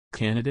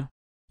Canada?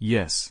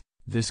 Yes,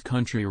 this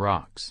country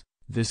rocks.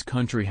 This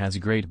country has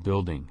great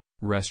building,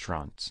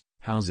 restaurants,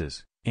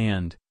 houses,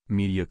 and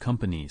media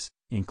companies,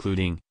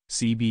 including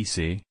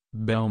CBC,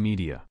 Bell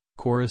Media,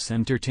 Chorus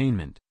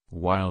Entertainment,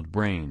 Wild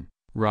Brain,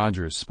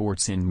 Rogers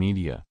Sports and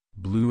Media,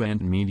 Blue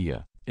Ant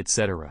Media,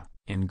 etc.,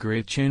 and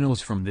great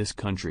channels from this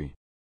country.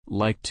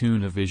 Like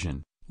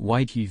Tunivision,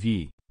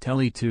 YTV,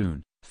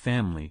 Teletoon,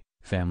 Family,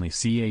 Family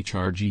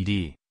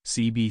CHRGD,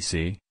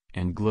 CBC,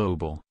 and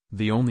Global.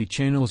 The only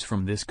channels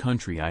from this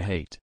country I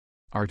hate: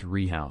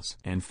 Artery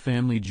and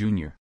Family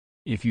Junior.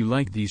 If you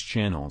like these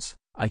channels,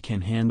 I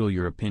can handle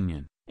your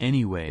opinion.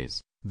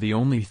 Anyways, the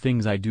only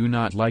things I do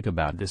not like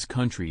about this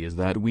country is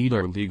that weed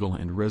are legal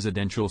and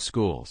residential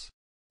schools.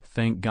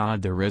 Thank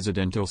God the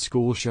residential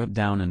school shut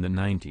down in the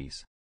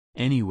 90s.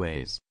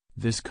 Anyways,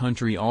 this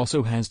country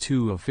also has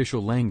 2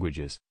 official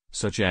languages,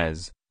 such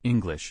as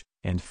English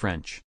and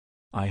French.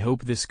 I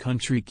hope this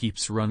country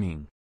keeps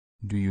running.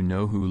 Do you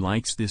know who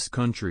likes this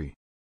country?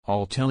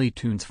 All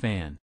Teletoons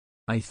fan.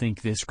 I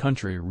think this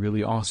country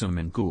really awesome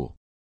and cool.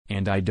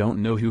 And I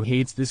don't know who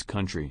hates this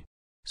country.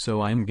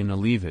 So I'm gonna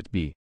leave it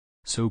be.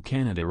 So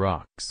Canada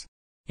rocks.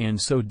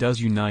 And so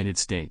does United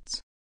States.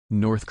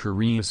 North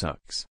Korea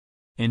sucks.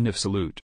 End of salute.